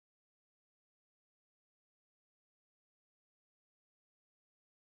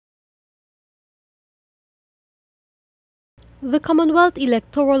The Commonwealth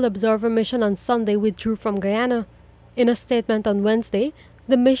Electoral Observer Mission on Sunday withdrew from Guyana. In a statement on Wednesday,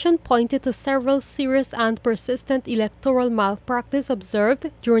 the mission pointed to several serious and persistent electoral malpractice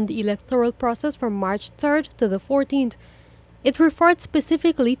observed during the electoral process from March 3rd to the 14th. It referred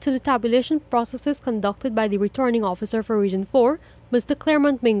specifically to the tabulation processes conducted by the returning officer for Region 4, Mr.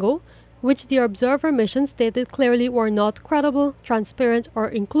 Claremont Mingo, which the observer mission stated clearly were not credible, transparent, or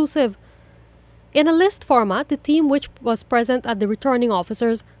inclusive. In a list format, the team, which was present at the returning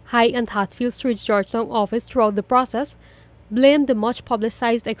officer's High and Hatfield Street Georgetown office throughout the process, blamed the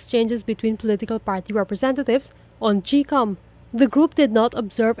much-publicized exchanges between political party representatives on GCOM. The group did not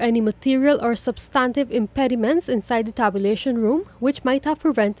observe any material or substantive impediments inside the tabulation room which might have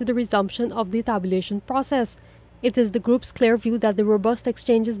prevented the resumption of the tabulation process. It is the group's clear view that the robust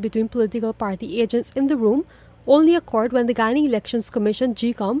exchanges between political party agents in the room only occurred when the Guyana Elections Commission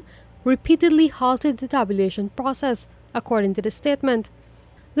GCOM repeatedly halted the tabulation process, according to the statement.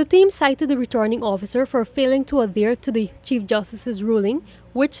 The team cited the returning officer for failing to adhere to the Chief Justice's ruling,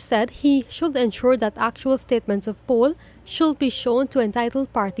 which said he should ensure that actual statements of poll should be shown to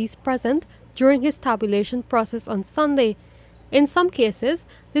entitled parties present during his tabulation process on Sunday. In some cases,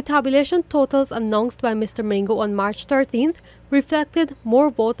 the tabulation totals announced by Mr. Mingo on March 13th reflected more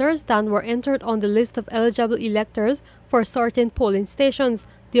voters than were entered on the list of eligible electors for certain polling stations,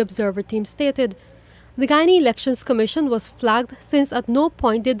 the observer team stated. The Guyana Elections Commission was flagged since at no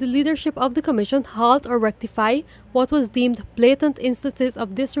point did the leadership of the commission halt or rectify what was deemed blatant instances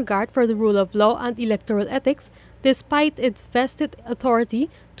of disregard for the rule of law and electoral ethics, despite its vested authority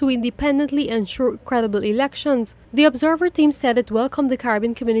to independently ensure credible elections. The observer team said it welcomed the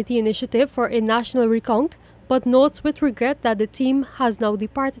Caribbean Community Initiative for a national recount, but notes with regret that the team has now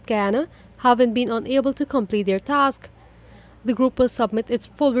departed Guyana, having been unable to complete their task. The group will submit its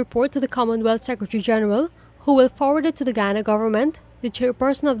full report to the Commonwealth Secretary General, who will forward it to the Guyana government, the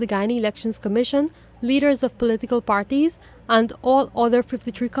chairperson of the Guyana Elections Commission, leaders of political parties, and all other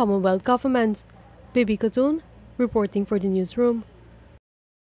 53 Commonwealth governments. Bibi Katoon, reporting for the newsroom.